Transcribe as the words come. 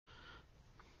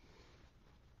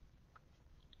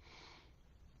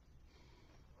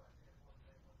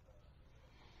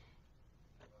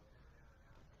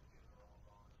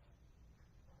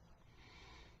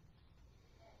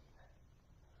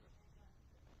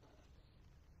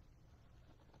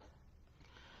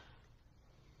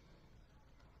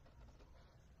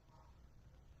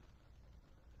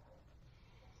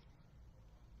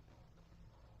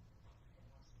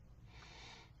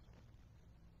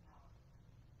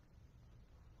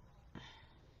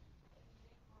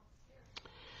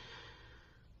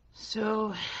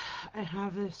So I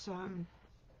have this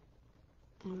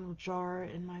little jar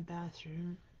in my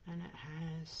bathroom, and it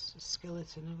has a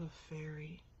skeleton of a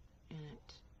fairy in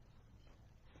it.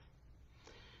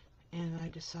 And I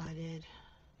decided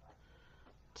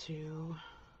to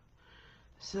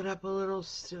set up a little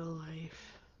still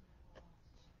life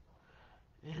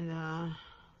and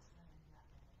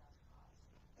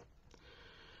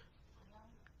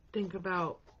think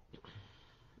about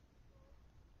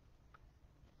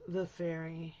the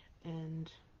fairy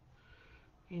and,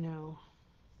 you know,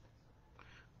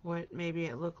 what maybe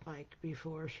it looked like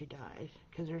before she died,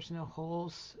 because there's no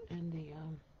holes in there's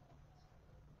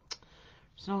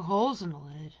no holes in the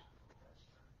lid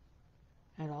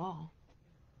at all.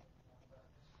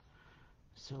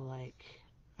 So, like,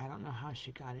 I don't know how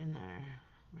she got in there,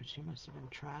 but she must have been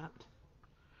trapped.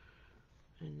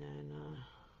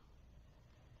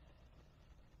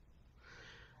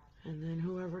 And then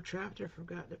whoever trapped her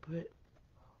forgot to put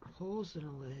holes in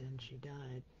the lid and she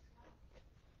died.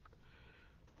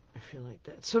 I feel like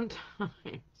that sometimes.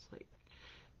 Like,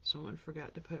 someone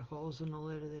forgot to put holes in the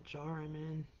lid of the jar I'm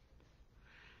in,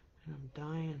 and I'm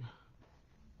dying.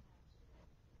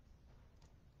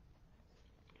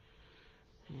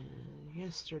 And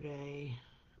yesterday,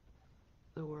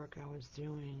 the work I was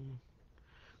doing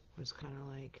was kind of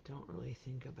like, don't really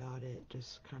think about it,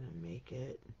 just kind of make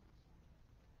it.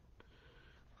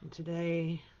 And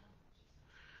today,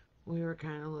 we were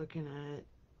kind of looking at,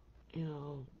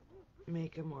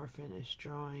 make a more finished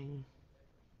drawing.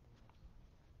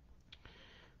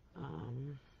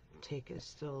 Take a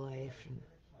still life. And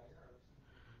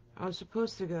I was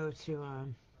supposed to go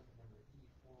to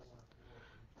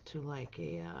like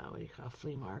a what do you call,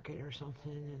 flea market or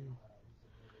something,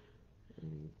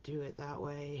 and do it that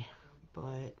way,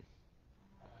 but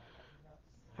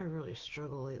I really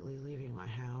struggle lately leaving my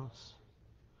house,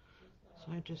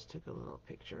 so I just took a little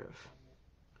picture of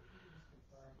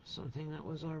something that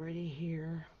was already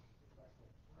here,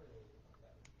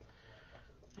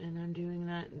 and I'm doing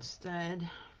that instead.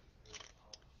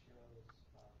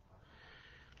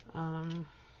 I'm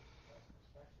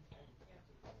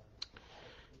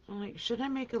like, should I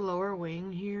make a lower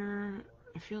wing here?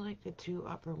 I feel like the two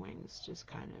upper wings just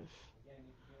kind of,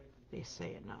 they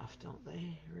say enough, don't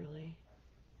they, really?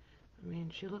 I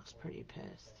mean, she looks pretty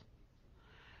pissed.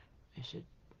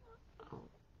 I'll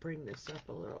bring this up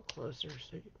a little closer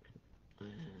so you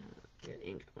can get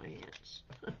ink on my hands.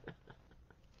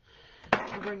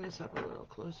 I'll bring this up a little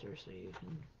closer so you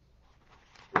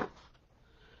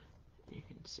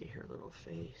can see her little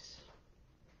face.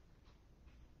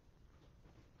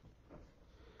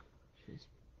 She's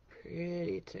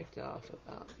pretty ticked off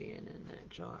about being in that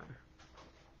jar.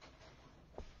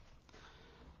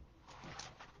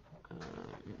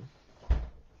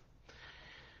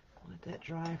 Let that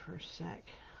dry for a sec.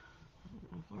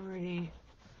 I've already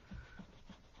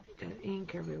got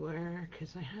ink everywhere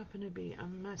because I happen to be a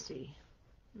messy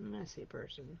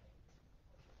person.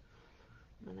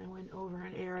 And I went over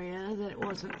an area that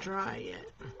wasn't dry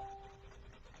yet.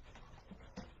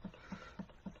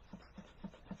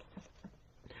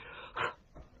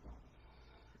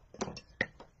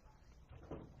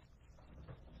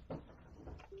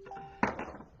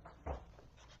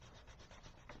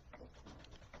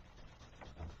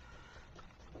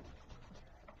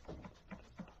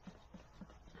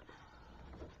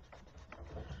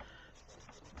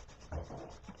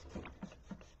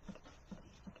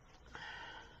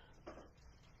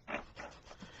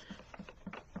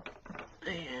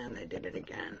 And I did it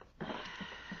again.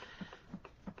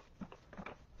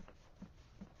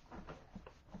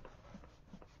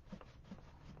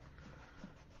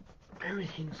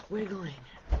 Everything's wiggling.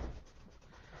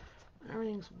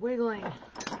 Everything's wiggling.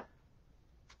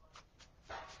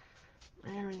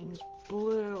 Everything's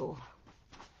blue.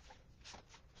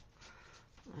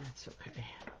 That's okay.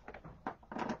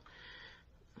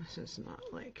 This is not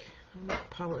like I'm not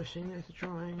publishing this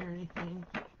drawing or anything.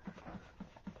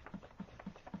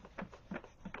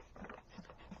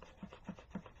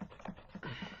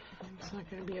 It's not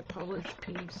going to be a published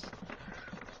piece.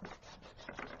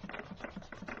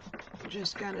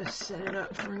 Just got to set it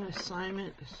up for an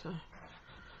assignment, so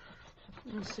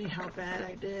we'll see how bad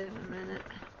I did in a minute.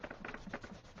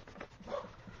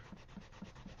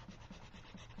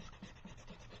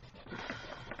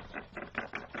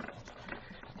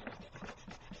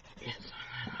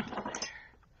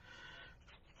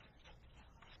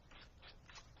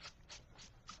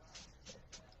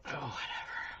 Oh, whatever.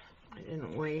 I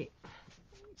didn't wait.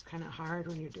 It's kind of hard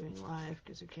when you're doing live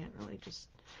because you can't really just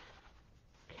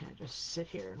sit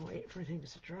here and wait for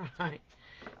things to dry.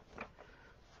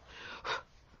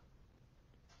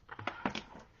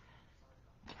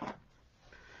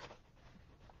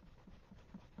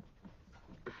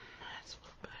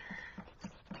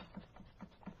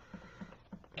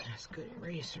 Nice, good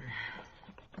eraser.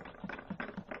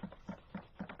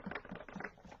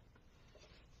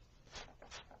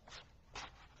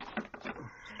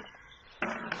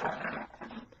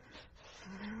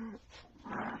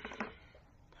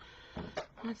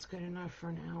 That's good enough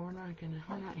for now. We're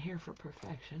not here for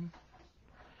perfection.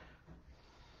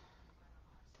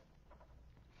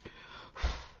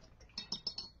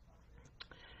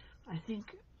 I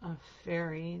think a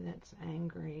fairy that's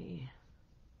angry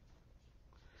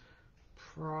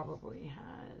probably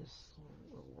has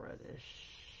a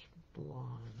reddish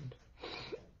blonde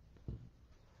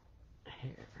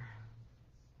hair.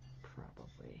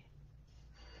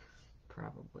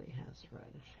 Probably has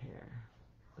reddish hair,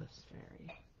 this fairy.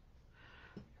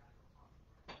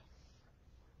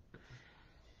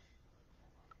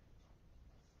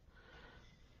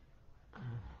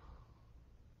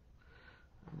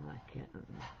 I'm not getting the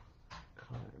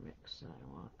color mix that I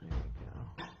want. There we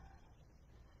go.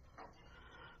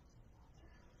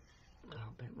 A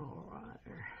little bit more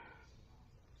water.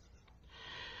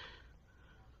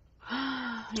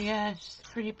 Yeah, it's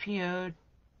pretty PO'd.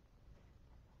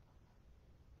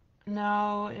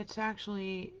 No, it's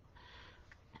actually,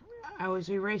 I was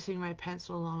erasing my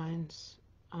pencil lines,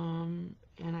 and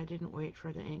I didn't wait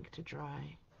for the ink to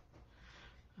dry,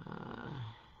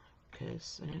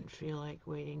 because I didn't feel like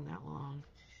waiting that long,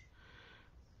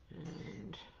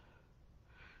 and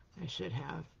I should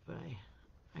have, but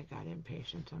I got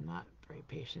impatient. I'm not very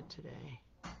patient today.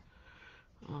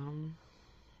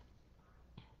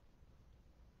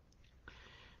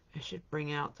 I should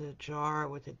bring out the jar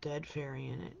with a dead fairy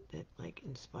in it that like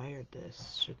inspired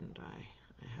this, shouldn't I?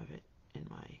 I have it in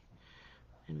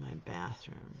my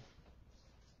bathroom.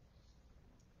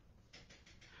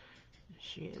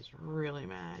 She is really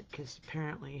mad because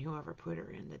apparently whoever put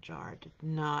her in the jar did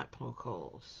not poke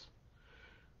holes.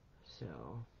 So,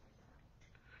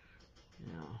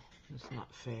 you know, it's not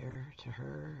fair to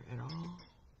her at all.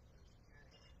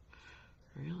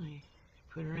 Really?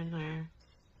 Put her in there.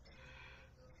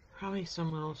 Probably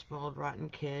some little spoiled rotten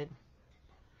kid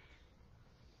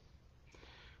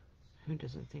who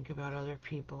doesn't think about other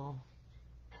people,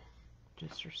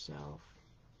 just herself.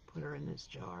 Put her in this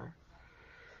jar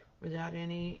without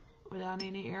any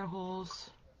air holes.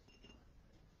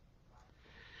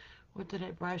 What did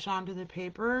I brush onto the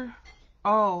paper?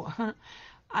 Oh,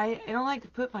 I don't like to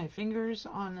put my fingers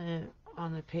on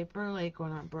the paper like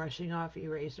when I'm brushing off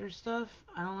eraser stuff.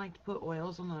 I don't like to put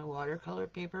oils on the watercolor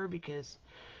paper because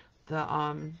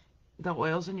the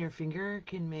oils in your finger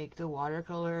can make the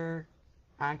watercolor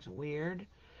act weird.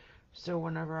 So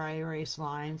whenever I erase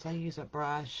lines, I use a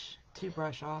brush to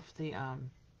brush off the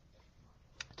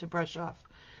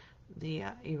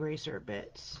eraser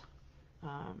bits.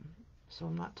 So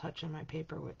I'm not touching my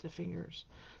paper with the fingers,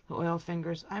 the oil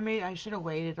fingers. I should have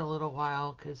waited a little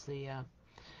while because the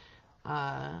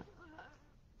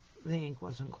ink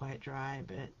wasn't quite dry,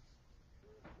 but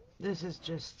this is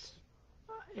just,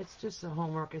 it's just a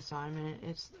homework assignment.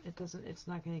 It's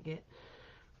not going to get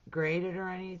graded or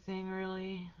anything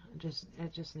really.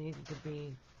 It just needed to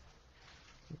be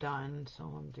done, so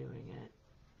I'm doing it.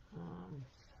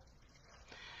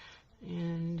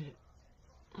 And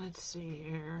let's see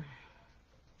here.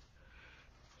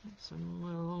 Some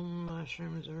little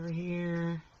mushrooms over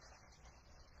here.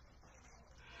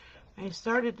 I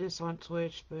started this on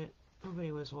Twitch, but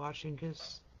nobody was watching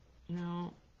because, you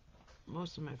know,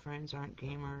 most of my friends aren't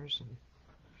gamers and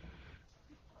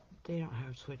they don't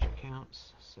have Twitch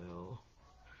accounts, so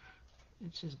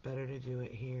it's just better to do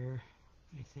it here,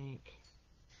 I think.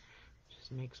 It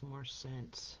just makes more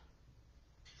sense.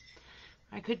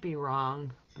 I could be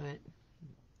wrong, but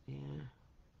yeah.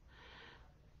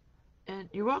 And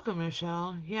you're welcome,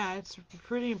 Michelle. Yeah, it's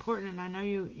pretty important, and I know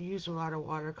you use a lot of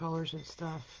watercolors and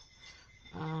stuff.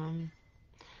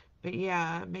 But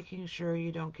yeah, making sure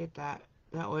you don't get that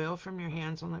oil from your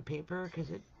hands on the paper,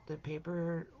 because the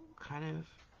paper kind of,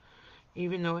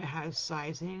 even though it has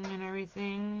sizing and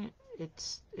everything,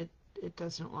 it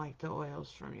doesn't like the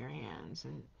oils from your hands,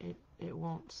 and it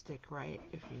won't stick right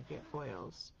if you get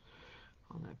oils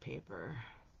on the paper.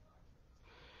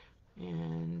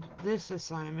 And this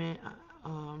assignment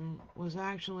was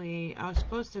actually, I was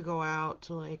supposed to go out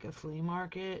to like a flea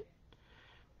market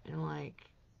and like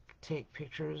take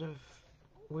pictures of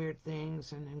weird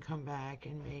things and then come back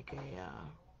and make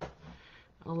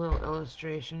a little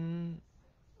illustration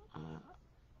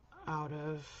out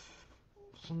of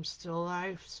some still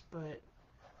lifes, but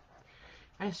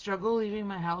I struggle leaving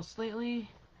my house lately,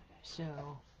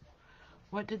 so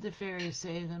what did the fairy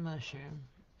say to the mushroom?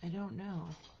 I don't know.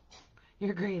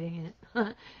 You're grading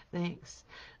it. Thanks.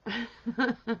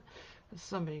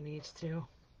 Somebody needs to.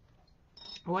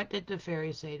 What did the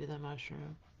fairy say to the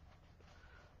mushroom?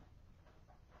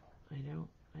 I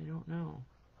don't know.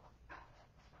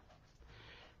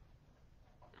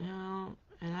 No,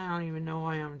 and I don't even know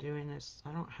why I'm doing this.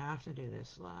 I don't have to do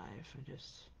this live.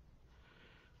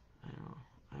 I don't,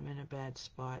 I'm in a bad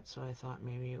spot, so I thought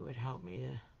maybe it would help me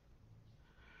to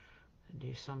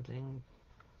do something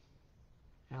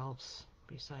else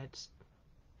besides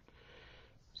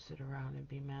sit around and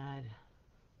be mad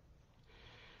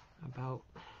about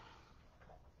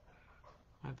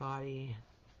my body,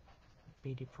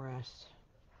 be depressed.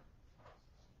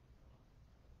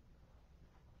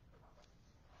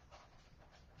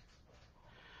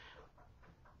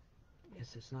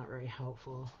 Guess it's not very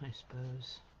helpful, I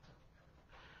suppose.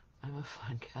 I'm a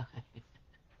fun guy.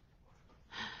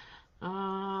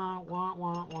 Wah,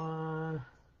 wah, wah.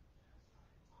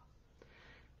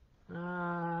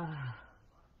 Uh,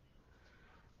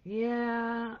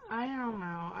 yeah, I don't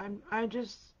know.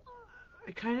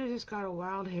 I kind of just got a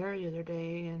wild hair the other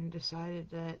day and decided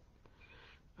that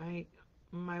I,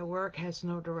 my work has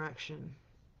no direction.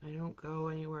 I don't go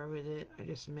anywhere with it. I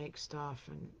just make stuff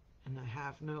and I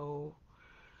have no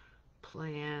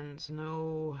plans,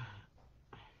 no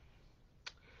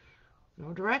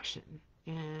direction.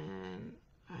 And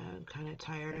I'm kind of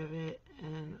tired of it,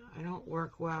 and I don't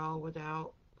work well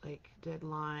without like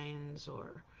deadlines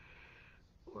or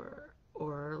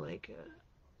like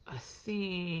a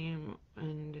theme.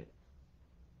 And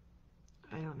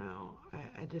I don't know.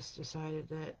 I just decided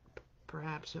that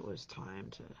perhaps it was time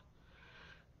to,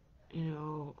 you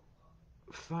know,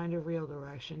 find a real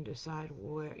direction, decide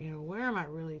where am I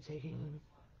really taking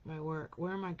my work?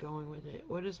 Where am I going with it?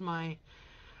 What is my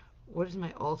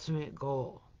ultimate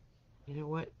goal?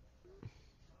 What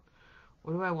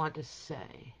do I want to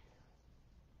say?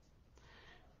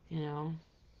 You know?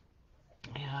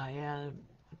 Yeah,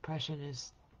 depression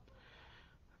is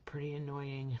pretty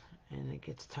annoying and it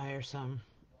gets tiresome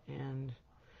and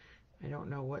I don't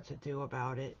know what to do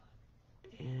about it.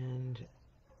 And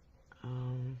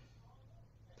um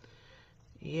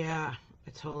yeah, I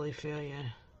totally feel you.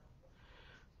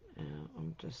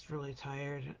 I'm just really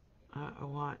tired. I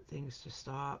want things to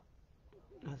stop.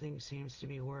 Nothing seems to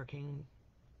be working.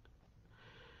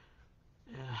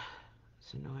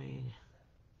 It's annoying.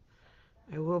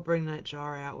 I will bring that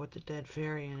jar out with the dead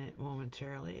fairy in it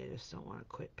momentarily. I just don't want to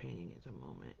quit painting at the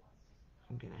moment.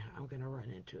 I'm gonna run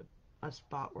into a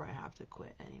spot where I have to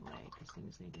quit anyway because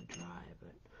things need to dry.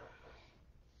 But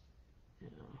you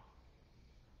know,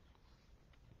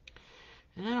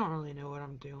 and I don't really know what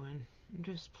I'm doing. I'm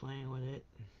just playing with it,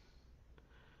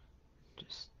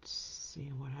 just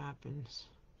seeing what happens.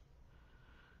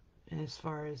 And as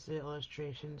far as the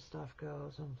illustration stuff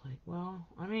goes, I'm like, well,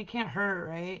 I mean, it can't hurt,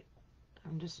 right?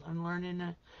 I'm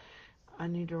learning a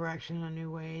new direction, a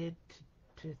new way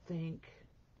to think,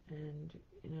 and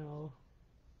you know,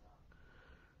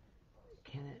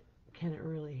 can it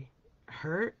really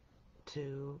hurt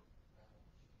to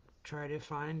try to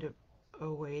find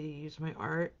a way to use my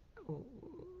art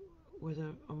with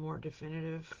a more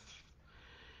definitive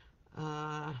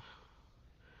uh,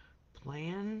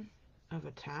 plan of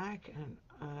attack and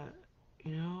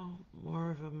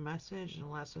more of a message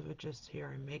and less of it just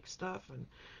here I make stuff and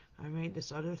I made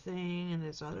this other thing and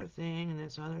this other thing and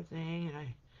this other thing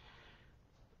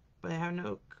but I have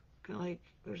no like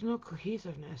there's no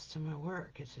cohesiveness to my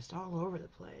work. It's just all over the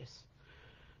place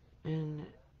and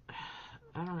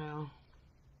I don't know.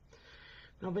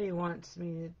 Nobody wants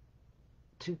me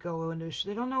to go into.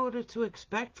 They don't know what to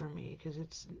expect from me because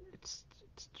it's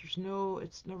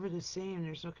never the same.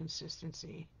 There's no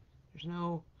consistency. There's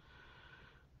no.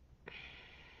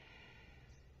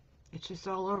 It's just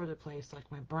all over the place, like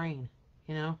my brain,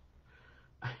 you know.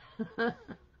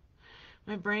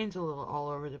 My brain's a little all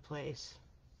over the place.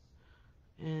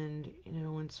 And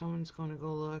when someone's going to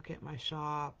go look at my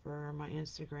shop or my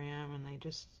Instagram, and they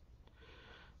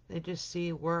just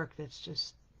see work that's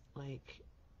just like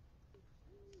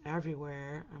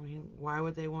everywhere. I mean, why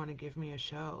would they want to give me a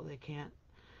show? They can't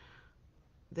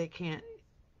they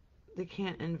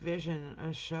can't envision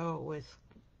a show with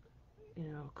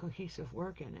cohesive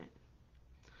work in it.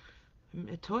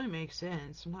 It totally makes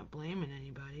sense. I'm not blaming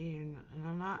anybody, and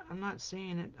I'm not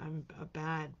saying that I'm a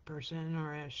bad person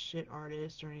or a shit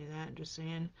artist or any of that. I'm just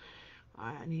saying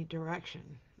I need direction.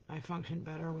 I function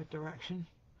better with direction.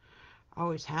 I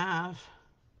always have.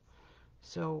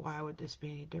 So why would this be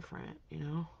any different?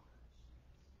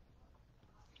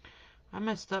 I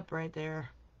messed up right there,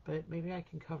 but maybe I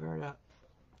can cover it up.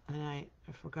 And I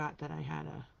forgot that I had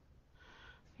a.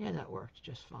 Yeah, that worked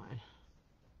just fine.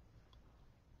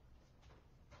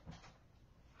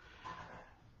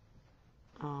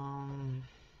 Um,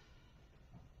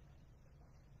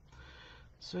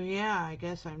 So yeah, I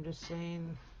guess I'm just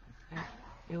saying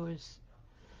it was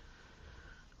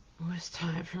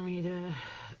time for me to.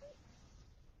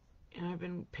 And I've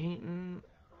been painting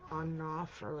on and off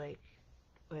for like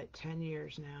what 10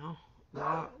 years now.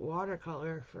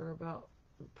 Watercolor for about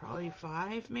probably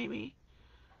 5 maybe.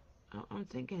 I'm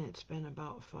thinking it's been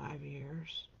about 5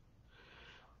 years.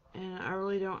 And I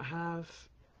really don't have.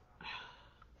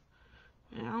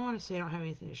 And I don't want to say I don't have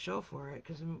anything to show for it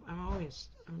because I'm always,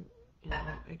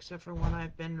 except for when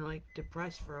I've been like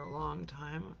depressed for a long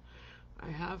time,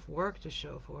 I have work to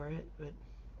show for it, but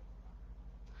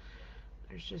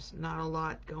there's just not a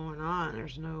lot going on.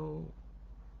 There's no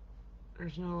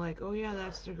like, oh yeah,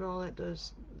 that's the girl that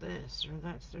does this, or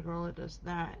that's the girl that does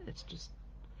that. It's just,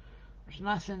 there's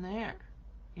nothing there,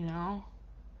 you know?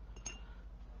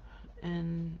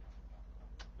 And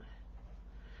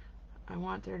I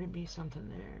want there to be something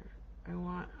there. I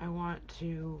want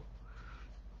to,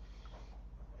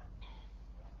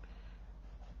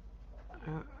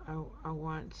 I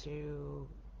want to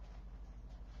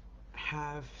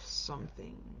have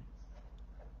something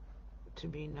to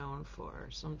be known for,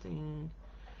 something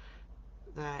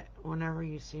that whenever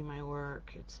you see my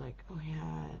work, it's like, oh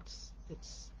yeah,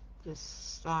 it's this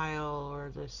style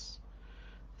or this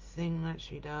thing that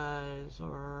she does,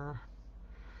 or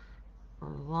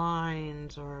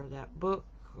lines, or that book,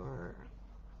 or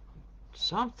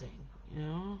something,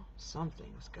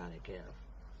 something's got to give.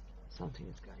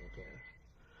 Something's got to give.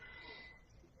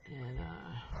 And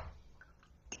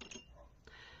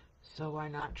so why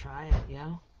not try it?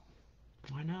 Yeah,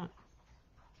 why not?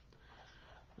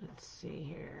 Let's see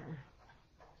here.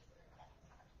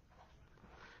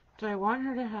 Do I want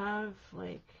her to have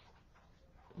like?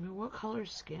 I mean, what color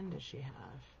skin does she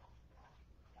have?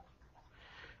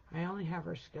 I only have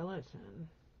her skeleton.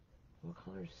 What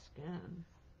color skin?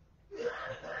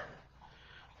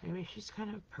 Maybe she's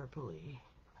kind of purpley.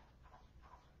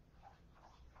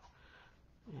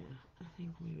 Yeah, I think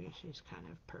maybe she's kind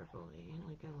of purpley,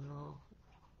 like a little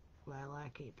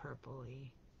lilac-y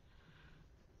purpley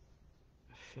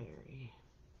fairy.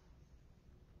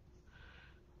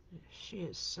 She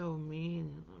is so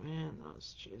mean, man.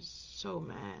 She is so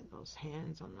mad. Those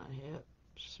hands on the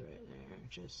hips right there,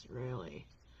 just really.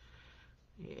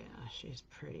 Yeah, she's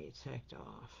pretty ticked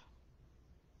off.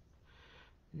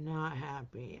 Not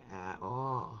happy at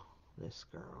all, this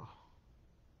girl.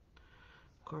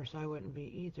 Of course, I wouldn't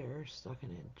be either, stuck in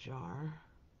a jar.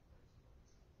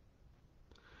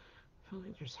 I feel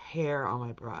like there's hair on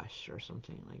my brush or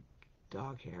something, like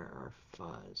dog hair or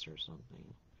fuzz or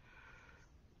something.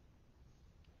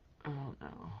 I don't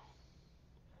know.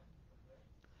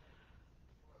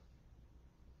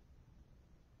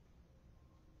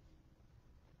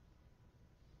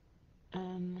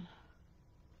 And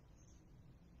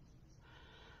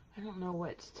I don't know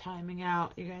what's timing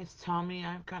out. You guys tell me.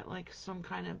 I've got like some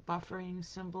kind of buffering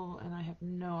symbol and I have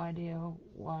no idea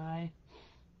why.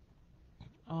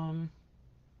 Um,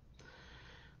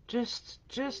 just,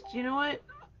 you know what?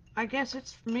 I guess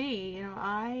it's me.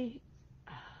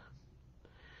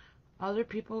 Other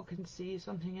people can see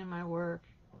something in my work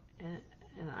and,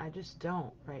 and I just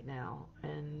don't right now.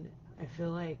 And I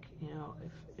feel like,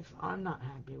 if I'm not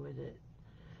happy with it,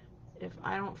 if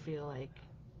I don't feel like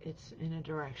it's in a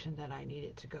direction that I need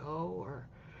it to go, or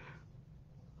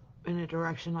in a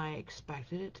direction I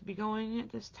expected it to be going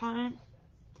at this time,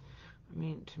 I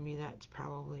mean, to me, that's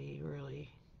probably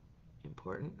really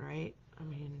important, right? I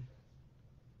mean,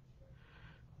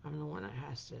 I'm the one that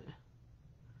has to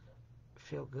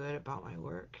feel good about my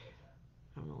work.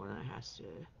 I'm the one that has to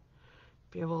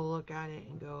be able to look at it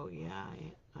and go, yeah,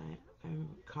 I'm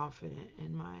confident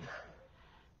in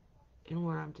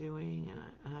what I'm doing,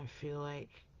 and I feel like,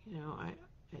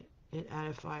 it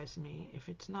edifies me. If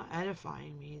it's not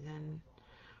edifying me, then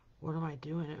what am I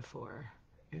doing it for?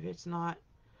 If it's not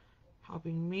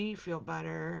helping me feel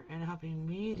better and helping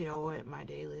me deal with my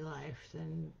daily life,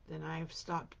 then I've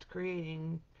stopped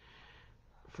creating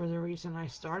for the reason I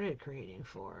started creating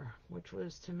for, which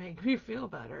was to make me feel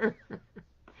better.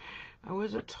 I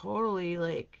was a totally,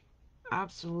 like,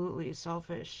 absolutely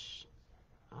selfish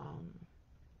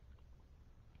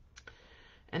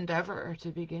endeavor to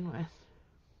begin with.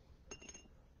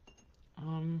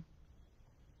 Um,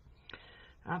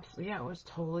 Absolutely, yeah, it was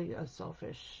totally a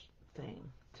selfish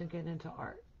thing to get into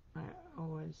art. I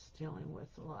was dealing with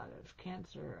a lot of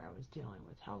cancer. I was dealing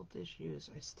with health issues.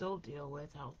 I still deal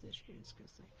with health issues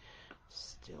because they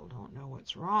still don't know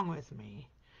what's wrong with me.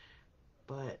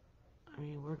 But I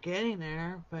mean, we're getting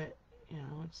there. But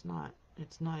it's not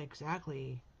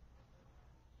exactly.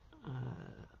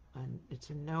 It's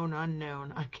a known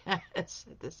unknown, I guess,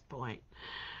 at this point.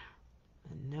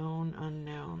 A known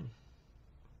unknown.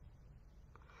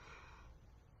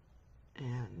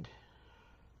 And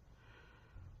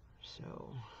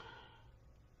so,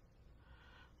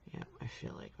 yeah, I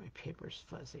feel like my paper's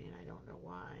fuzzy and I don't know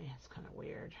why. It's kind of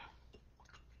weird.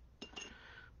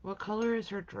 What color is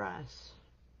her dress?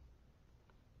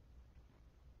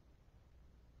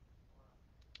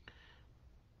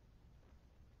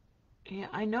 Yeah,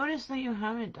 I noticed that you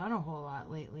haven't done a whole lot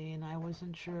lately, and I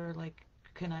wasn't sure, like,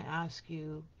 can I ask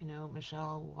you,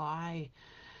 Michelle, why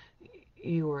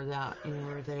you were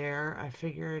there? I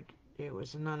figured it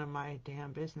was none of my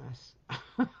damn business.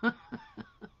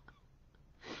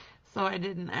 So I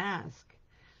didn't ask.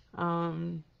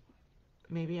 Um,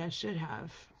 Maybe I should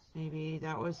have. Maybe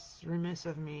that was remiss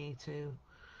of me to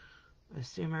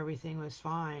assume everything was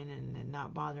fine and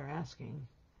not bother asking,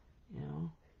 you know?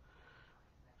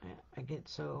 I get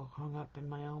so hung up in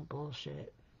my own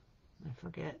bullshit. I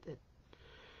forget that,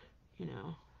 you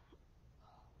know,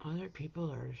 other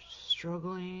people are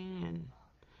struggling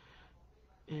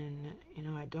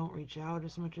and I don't reach out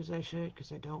as much as I should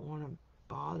because I don't want to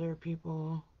bother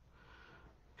people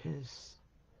because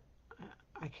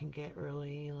I can get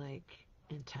really like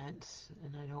intense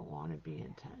and I don't want to be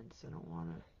intense. I don't want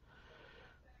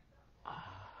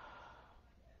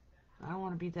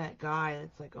to be that guy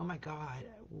that's like, oh my God,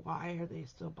 why are they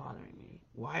still bothering me?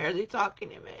 Why are they talking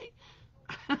to me?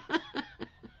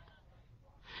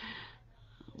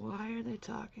 Why are they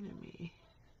talking to me?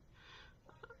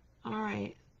 All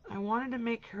right. I wanted to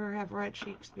make her have red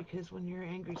cheeks because when you're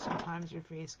angry, sometimes your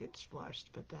face gets flushed,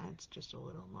 but that's just a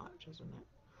little much, isn't it?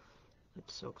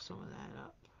 Let's soak some of that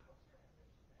up.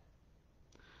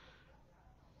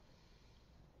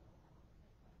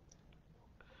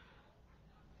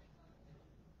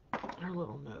 Her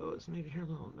little nose, maybe her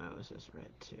little nose is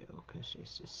red too, because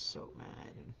she's just so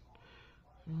mad. And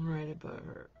right above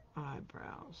her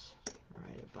eyebrows,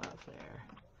 right above there.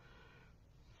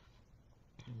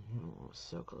 We'll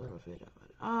soak a little bit of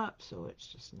it up so it's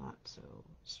just not so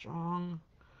strong.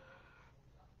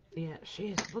 Yeah, she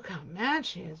is. Look how mad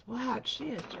she is. Wow, she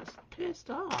is just pissed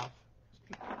off.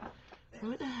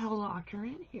 Who the hell locked her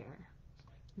in here?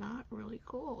 Not really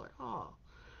cool at all.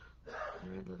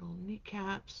 Her little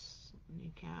kneecaps,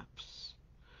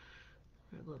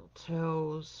 her little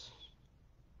toes,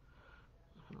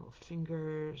 her little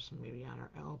fingers, maybe on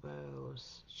her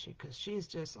elbows. Because she's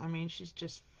just, I mean, she's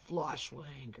just flush with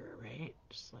anger, right?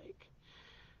 Just like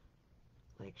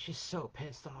she's so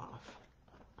pissed off.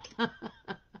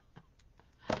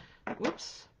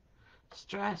 Whoops.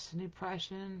 Stress and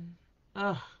depression.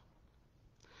 Ugh.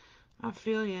 I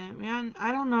feel you, man.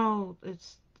 I don't know.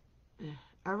 It's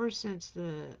ever since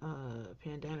the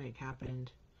pandemic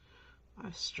happened,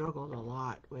 I've struggled a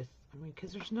lot with. I mean,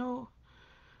 because there's no.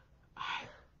 I,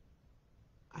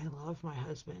 I love my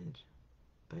husband,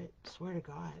 but swear to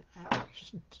God,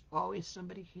 there's always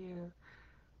somebody here.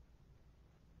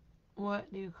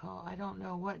 What do you call? I don't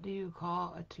know. What do you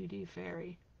call a 2D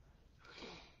fairy?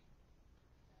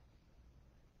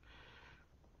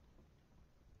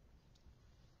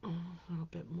 A little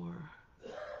bit more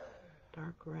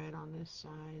dark red on this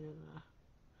side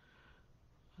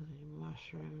of the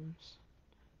mushrooms.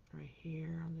 Right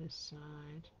here on this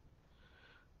side.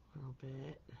 A little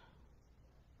bit.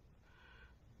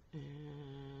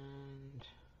 And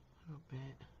a little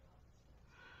bit.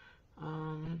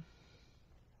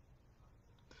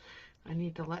 I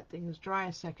need to let things dry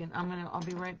a second. I'll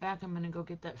be right back. I'm gonna go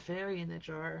get that fairy in the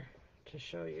jar to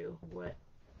show you what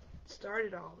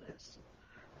started all this.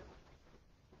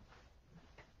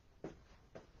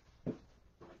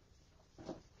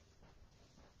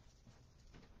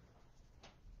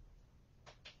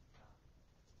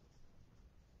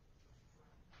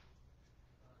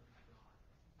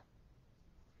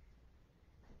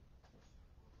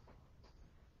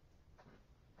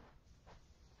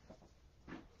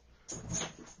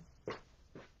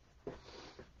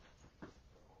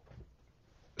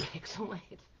 Excellent.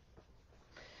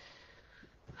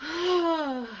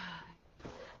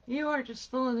 You are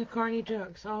just full of the corny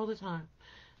jokes all the time.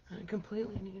 I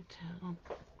completely need to.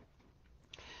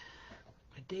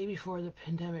 The day before the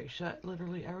pandemic shut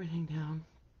literally everything down.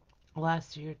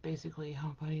 Last year, basically,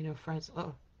 nobody, no friends.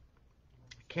 Oh,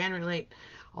 I can relate.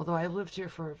 Although I've lived here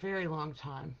for a very long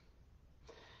time,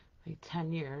 like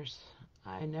 10 years,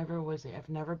 I've never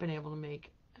been able to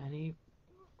make any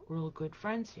real good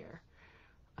friends here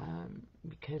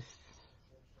because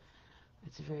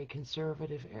it's a very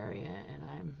conservative area and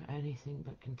I'm anything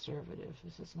but conservative.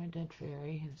 This is my dead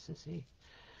fairy. This is the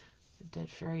dead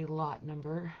fairy lot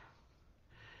number.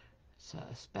 It's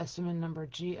specimen number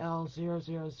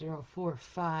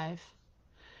GL00045.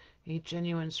 A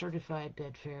genuine certified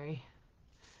dead fairy.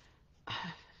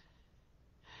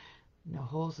 No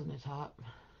holes in the top.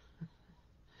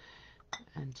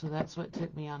 And so that's what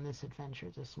took me on this adventure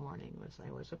this morning, was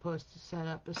I was supposed to set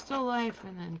up a still life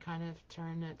and then kind of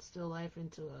turn that still life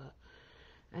into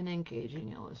an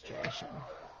engaging illustration.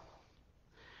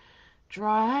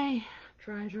 Dry,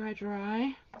 dry, dry,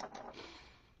 dry.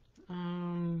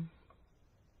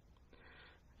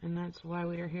 And that's why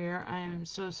we are here. I am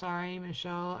so sorry,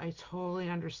 Michelle. I totally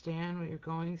understand what you're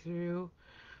going through.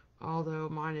 Although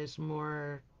mine is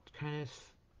more kind of,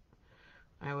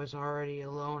 I was already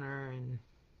a loner, and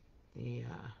the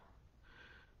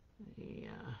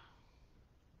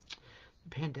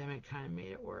pandemic kind of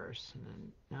made it worse. And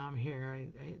then now I'm here.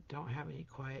 I don't have any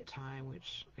quiet time,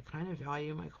 which I kind of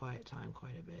value my quiet time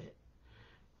quite a bit.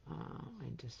 I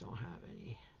just don't have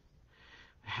any.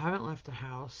 I haven't left the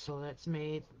house, so that's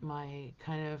made my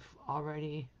kind of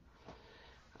already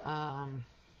I'm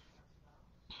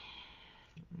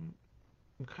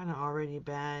kind of already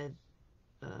bad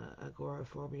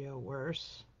agoraphobia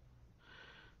worse,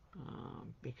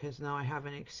 because now I have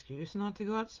an excuse not to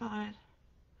go outside,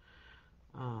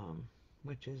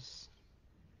 which is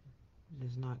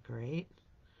not great.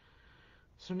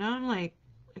 So now I'm like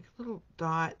little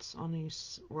dots on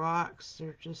these rocks.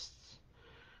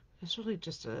 It's really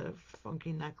just a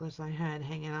funky necklace I had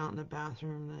hanging out in the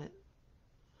bathroom that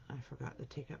I forgot to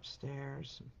take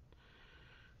upstairs.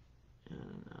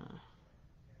 And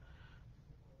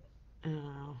I don't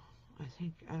know.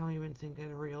 I don't even think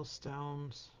they're real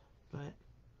stones, but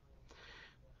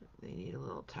they need a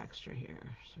little texture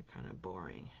here, so kind of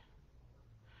boring.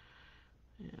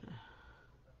 Yeah,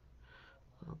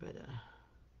 a little bit of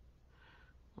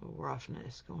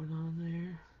roughness going on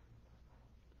there.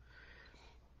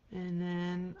 And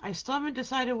then I still haven't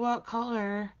decided what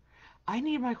color. I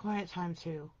need my quiet time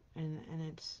too, and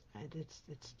it's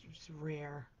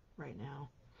rare right now.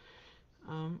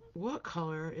 What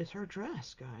color is her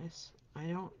dress, guys? I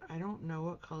don't know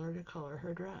what color to color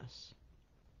her dress.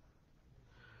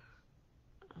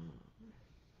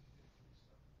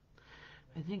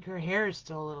 I think her hair is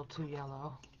still a little too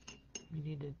yellow.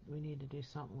 We need to do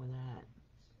something with that.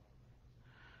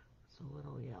 It's a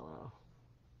little yellow.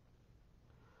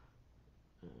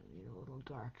 Need a little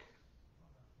dark.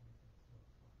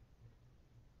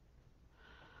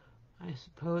 I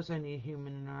suppose I need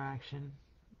human interaction.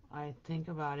 I think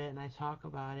about it and I talk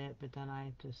about it, but then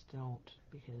I just don't,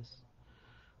 because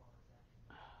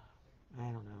I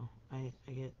don't know. I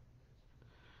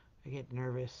get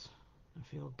nervous. I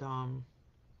feel dumb.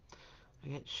 I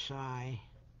get shy.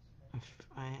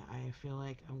 I feel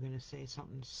like I'm gonna say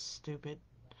something stupid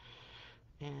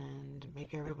and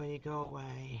make everybody go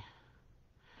away,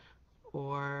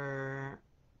 or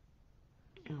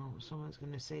someone's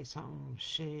gonna say something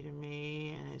shitty to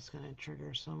me and it's gonna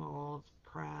trigger some old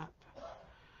crap.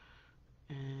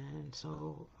 And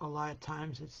so a lot of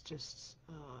times it's just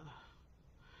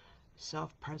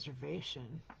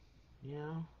self-preservation, you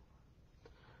know.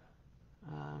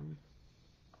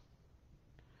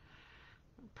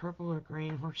 Purple or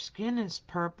green? Her skin is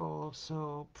purple,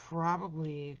 so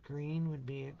probably green would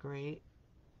be a great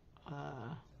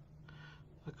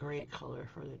color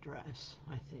for the dress.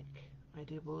 I think. I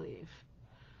do believe.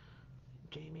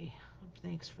 Jamie,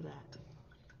 thanks for that.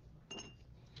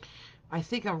 I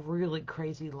think a really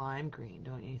crazy lime green,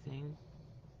 don't you think?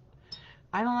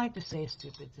 I don't like to say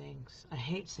stupid things. I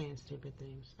hate saying stupid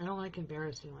things. I don't like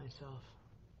embarrassing myself.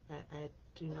 I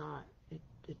do not.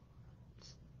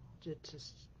 It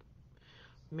just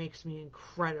makes me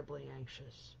incredibly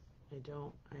anxious. I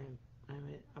don't.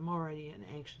 I'm already an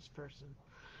anxious person.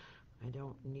 I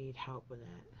don't need help with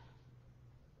that.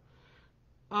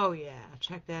 Oh yeah,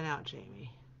 check that out,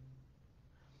 Jamie.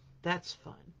 That's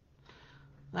fun.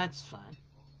 That's fun.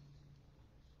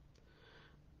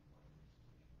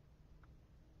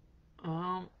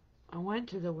 Um, I went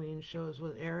to the wing shows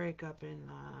with Eric up in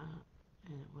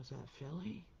was that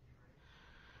Philly?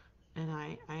 And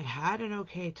I had an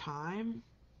okay time,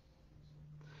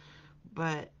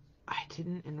 but I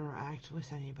didn't interact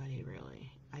with anybody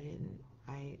really. I didn't.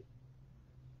 I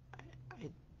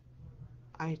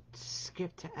I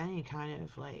skipped to any kind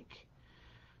of like.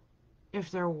 If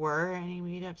there were any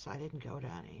meetups, I didn't go to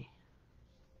any.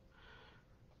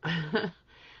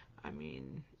 I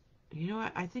mean, you know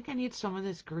what? I think I need some of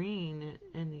this green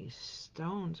and these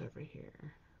stones over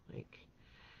here. Like,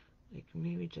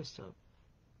 maybe just a.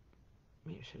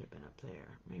 Maybe it should have been up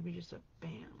there. Maybe just a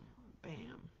bam,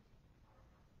 bam,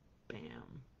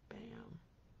 bam, bam,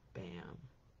 bam,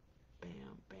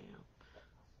 bam, bam.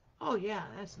 Oh yeah,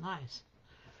 that's nice.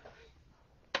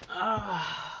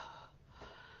 Ah,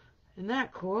 Isn't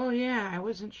that cool? Yeah, I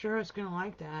wasn't sure I was gonna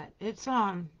like that. It's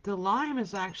the lime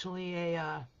is actually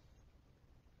a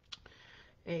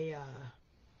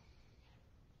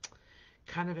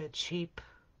kind of a cheap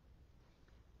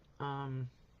um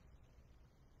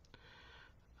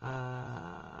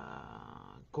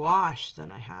gouache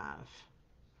that I have.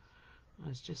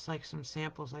 It's just like some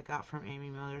samples I got from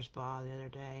Amy Miller's Spa the other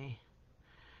day.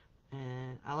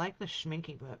 And I like the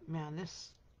schminky, but man,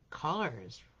 this color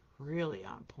is really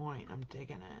on point. I'm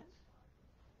digging it.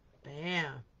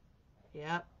 Bam.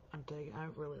 Yep. I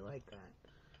really like that.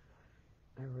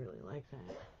 I really like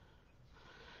that.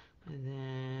 And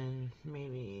then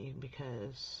maybe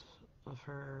because of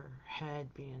her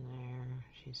head being there,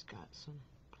 she's got some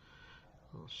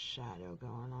little shadow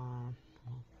going on.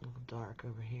 A little dark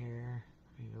over here.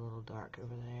 Maybe a little dark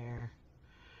over there.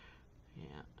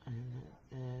 Yeah. And then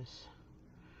this.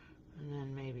 And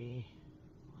then maybe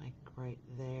like right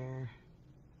there.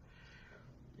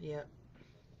 Yep.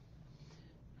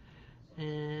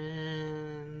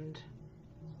 And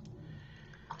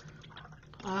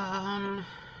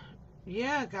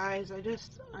yeah, guys, I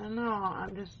don't know,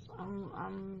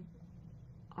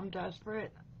 I'm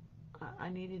desperate. I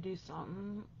need to do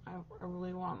something. I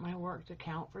really want my work to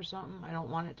count for something. I don't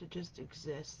want it to just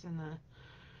exist and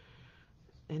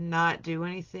not do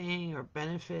anything or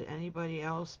benefit anybody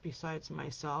else besides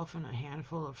myself and a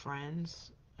handful of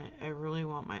friends. I really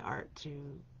want my art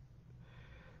to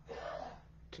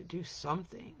do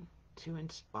something to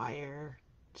inspire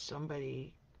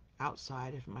somebody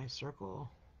outside of my circle.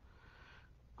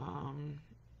 Um,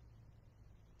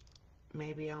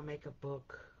 Maybe I'll make a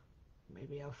book.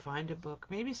 Maybe I'll find a book.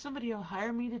 Maybe somebody will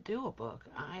hire me to do a book.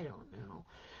 I don't know.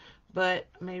 But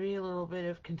maybe a little bit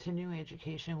of continuing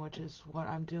education, which is what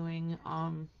I'm doing.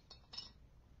 I'm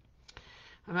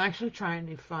actually trying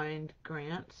to find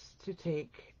grants to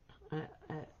take an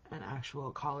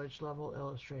actual college level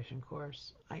illustration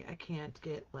course. I can't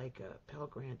get like a Pell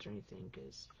Grant or anything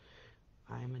because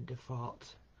I'm a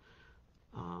default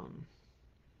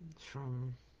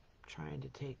from trying to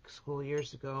take school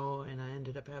years ago, and I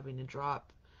ended up having to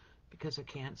drop because of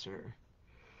cancer.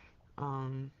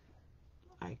 Um,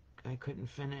 I couldn't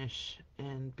finish,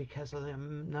 and because of the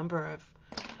number of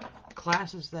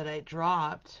classes that I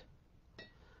dropped,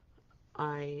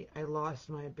 I lost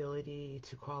my ability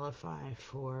to qualify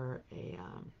for a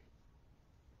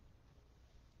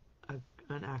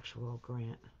an actual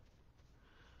grant.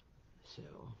 So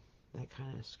that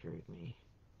kind of screwed me.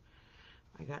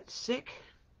 I got sick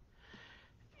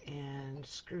and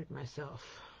screwed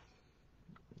myself.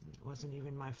 It wasn't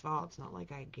even my fault. It's not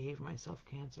like I gave myself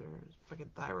cancer. It's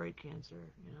fucking thyroid cancer,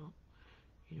 you know.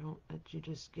 You don't. You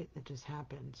just get. It just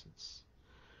happens.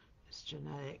 It's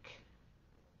genetic.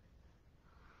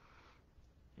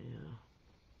 Yeah.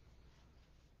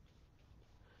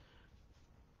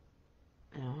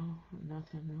 No,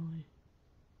 nothing really.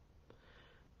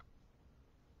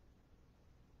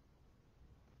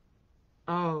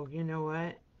 Oh, you know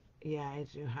what? Yeah, I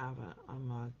do have a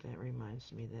mug that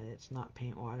reminds me that it's not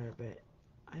paint water, but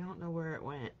I don't know where it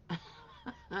went.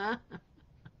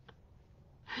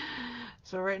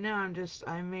 So right now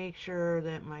I make sure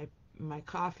that my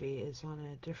coffee is on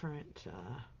a different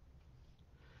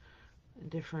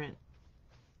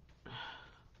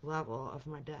level of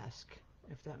my desk,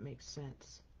 if that makes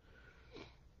sense.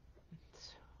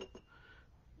 It's,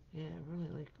 yeah, I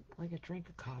really like a drink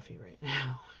of coffee right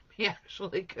now. Be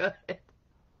actually good.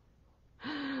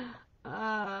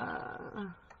 Uh,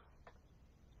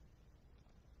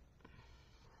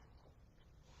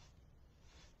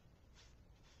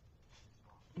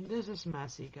 this is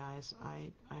messy, guys.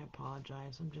 I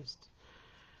apologize. I'm just,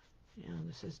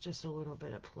 this is just a little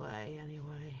bit of play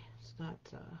anyway. It's not,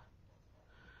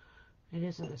 it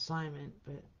is an assignment,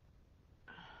 but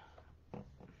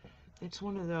it's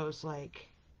one of those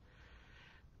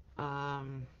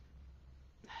um,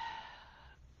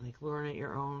 like learn at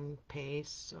your own pace.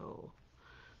 So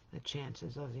the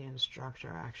chances of the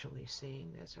instructor actually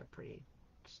seeing this are pretty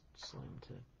slim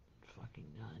to fucking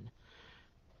none.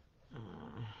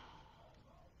 Uh,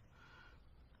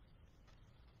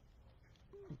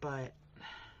 but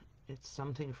it's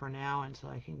something for now until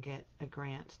I can get a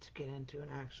grant to get into an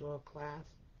actual class.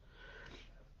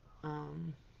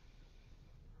 Um,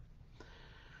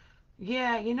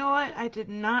 yeah, you know what? I did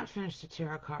not finish the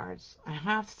tarot cards. I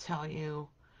have to tell you,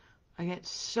 I get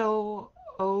so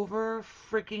over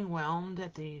freaking whelmed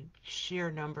at the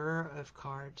sheer number of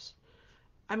cards.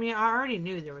 I mean, I already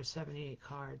knew there were 78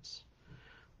 cards,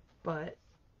 but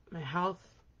my health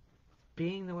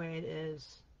being the way it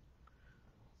is,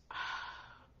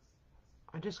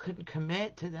 I just couldn't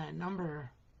commit to that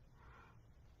number.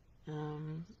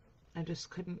 Um, I just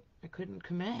I couldn't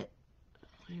commit.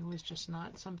 It was just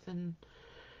not something,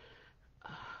 uh,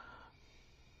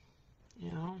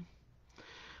 you know.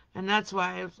 And that's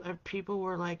why if people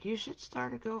were like, you should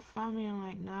start a GoFundMe. I'm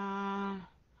like, nah,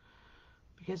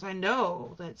 because I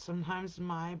know that sometimes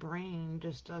my brain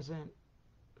just doesn't,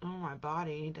 oh, my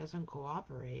body doesn't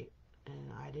cooperate.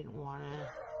 And I didn't want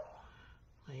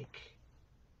to, like,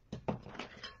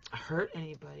 hurt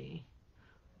anybody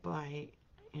by,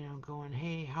 going,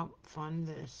 hey, help fund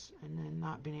this, and then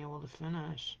not being able to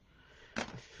finish. I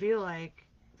feel like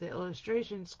the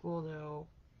illustration school, though,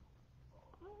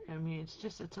 I mean,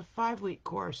 it's a 5 week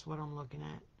course, what I'm looking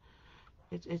at.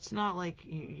 It's not like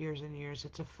years and years.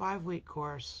 It's a 5 week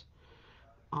course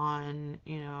on,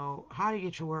 how to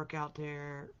get your work out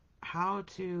there, how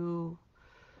to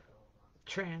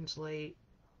translate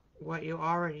what you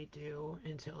already do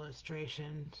into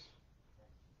illustrations,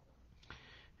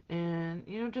 and,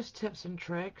 just tips and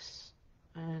tricks.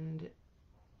 And,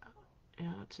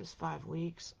 it's just 5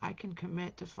 weeks. I can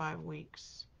commit to 5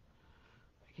 weeks.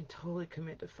 I can totally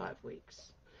commit to 5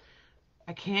 weeks.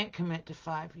 I can't commit to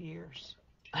 5 years.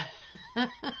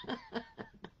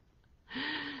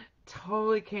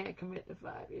 Totally can't commit to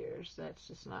 5 years. That's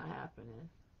just not happening.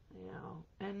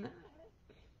 And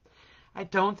I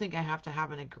don't think I have to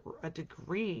have a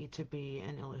degree to be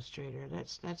an illustrator.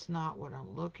 That's not what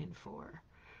I'm looking for.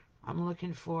 I'm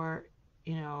looking for,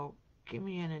 give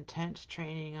me an intense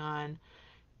training on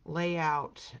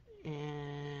layout,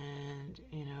 and,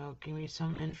 give me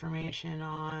some information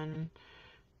on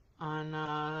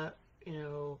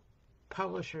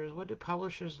publishers. What do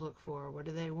publishers look for? What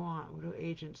do they want? What do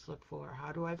agents look for?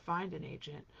 How do I find an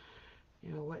agent?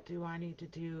 What do I need to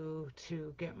do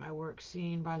to get my work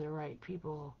seen by the right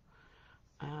people?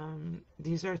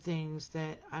 These are things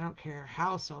that I don't care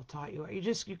how self-taught you are. You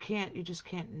just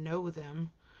can't know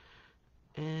them.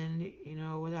 And,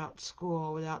 without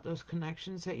school, without those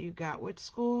connections that you got with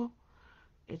school,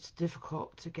 it's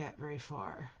difficult to get very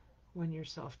far when you're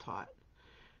self-taught.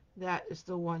 That is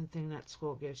the one thing that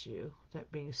school gives you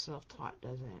that being self-taught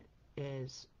doesn't,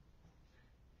 is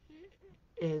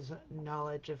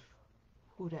knowledge of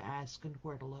who to ask and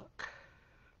where to look,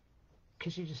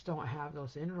 because you just don't have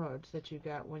those inroads that you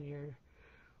got when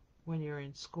you're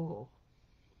in school.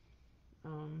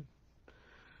 um,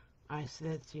 I say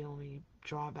that's the only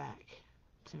drawback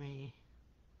to me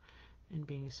in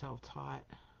being self-taught.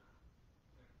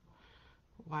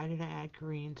 Why did I add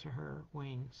green to her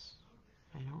wings?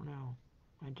 I don't know.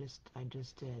 I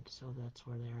just did, so that's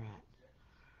where they're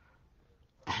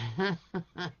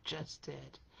at. Just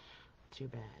did. Too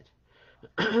bad.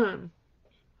 I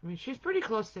mean, she's pretty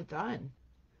close to done.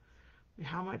 I mean,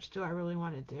 how much do I really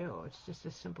want to do? It's just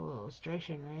a simple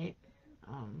illustration, right?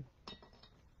 Um,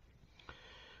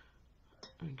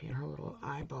 and get her little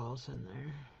eyeballs in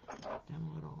there.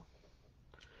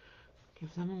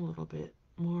 Give them a little bit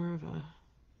more of a.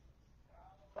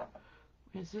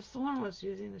 Is this the one I was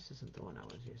using? This isn't the one I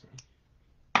was using.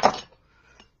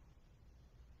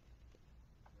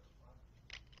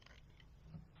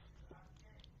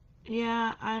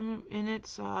 Yeah, and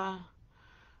it's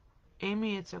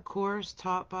Amy. It's a course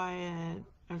taught by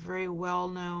a very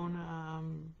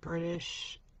well-known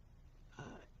British uh,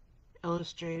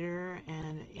 illustrator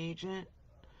and agent.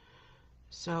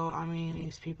 So, I mean,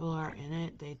 these people are in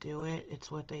it. They do it.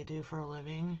 It's what they do for a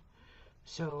living.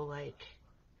 So, like,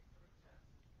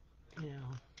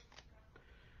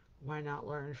 why not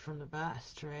learn from the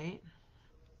best, right?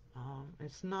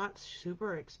 It's not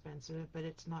super expensive, but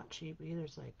it's not cheap either.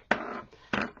 It's like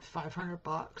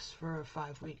 $500 for a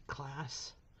 5 week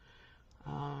class.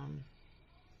 Um,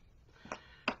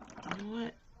 you know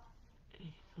what?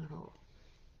 Little,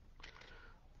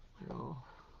 little,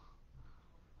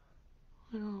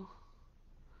 little,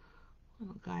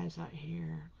 little guys out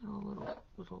here.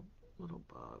 Little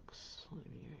bugs.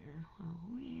 Maybe here.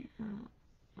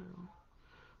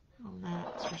 Little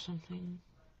gnats or something.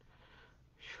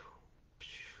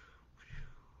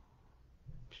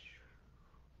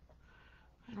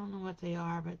 I don't know what they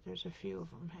are, but there's a few of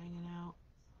them hanging out.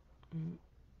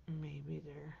 Maybe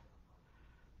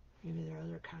they're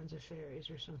other kinds of fairies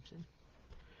or something.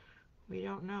 We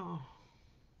don't know.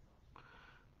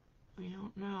 We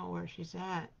don't know where she's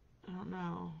at. I don't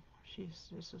know. She's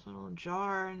just this little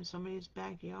jar in somebody's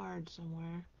backyard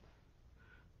somewhere.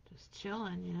 Just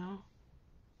chilling.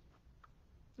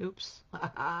 Oops.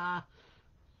 I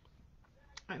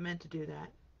meant to do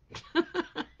that.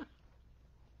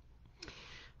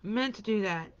 Meant to do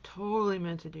that. Totally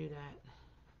meant to do that.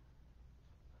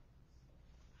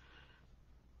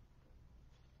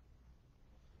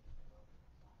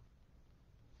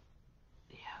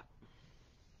 Yeah.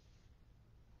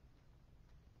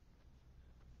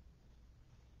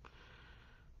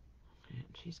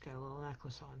 She's got a little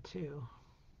necklace on too.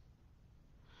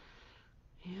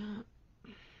 Yeah.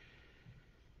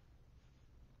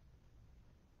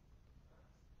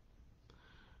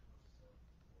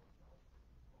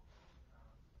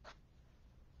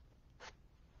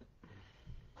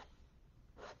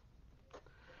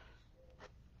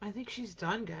 I think she's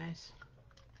done, guys.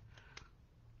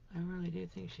 I really do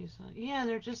think she's done. Yeah,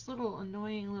 they're just little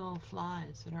annoying little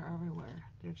flies that are everywhere.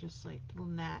 They're just like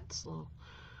little gnats, little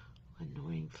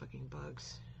annoying fucking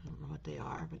bugs. I don't know what they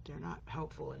are, but they're not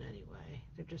helpful in any way.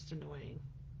 They're just annoying.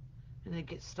 And they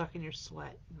get stuck in your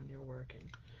sweat when you're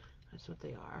working. That's what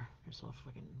they are. They're little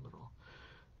fucking little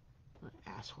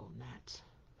asshole gnats.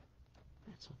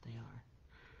 That's what they are.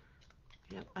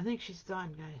 Yep, I think she's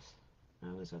done, guys.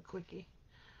 That was a quickie.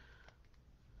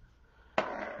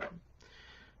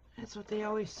 That's what they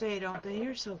always say, don't they?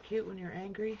 You're so cute when you're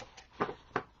angry.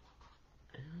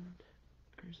 And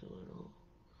there's a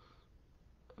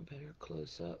better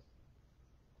close up.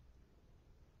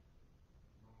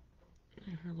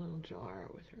 And her little jar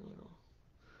with her little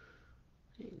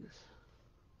things.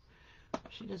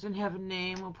 She doesn't have a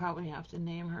name. We'll probably have to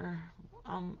name her.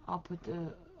 I'll put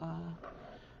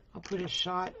a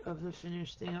shot of the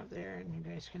finished thing up there, and you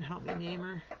guys can help me name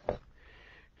her.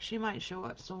 She might show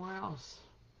up somewhere else.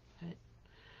 But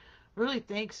really,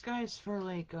 thanks guys for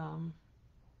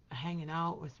hanging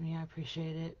out with me. I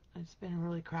appreciate it. It's been a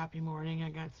really crappy morning. I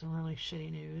got some really shitty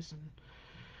news, and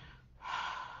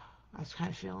I was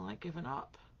kind of feeling like giving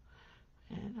up,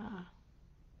 and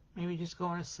maybe just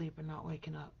going to sleep and not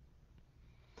waking up.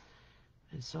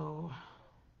 And so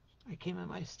I came in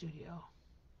my studio,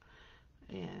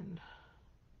 and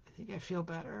I think I feel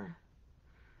better.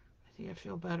 I think I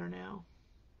feel better now.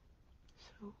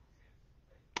 So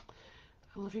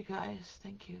I love you guys.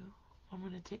 Thank you. I'm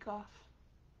going to take off.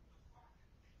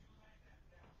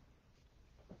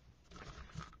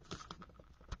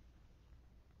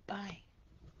 Bye.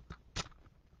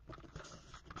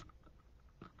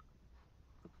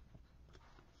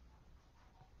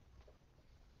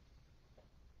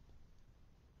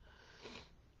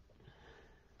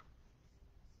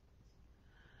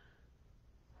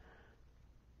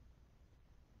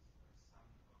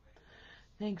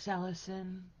 Thanks,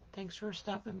 Allison. Thanks for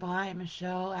stopping by.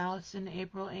 Michelle, Allison,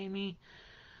 April, Amy,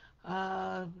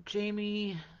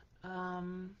 Jamie.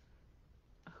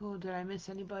 Who did I miss?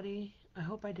 Anybody? I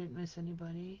hope I didn't miss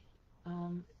anybody.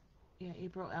 Um, yeah,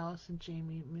 April, Allison,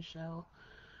 Jamie, Michelle.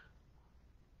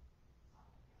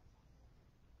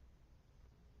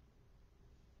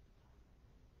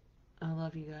 I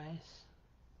love you guys.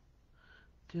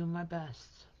 Doing my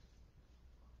best.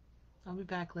 I'll be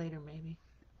back later, maybe.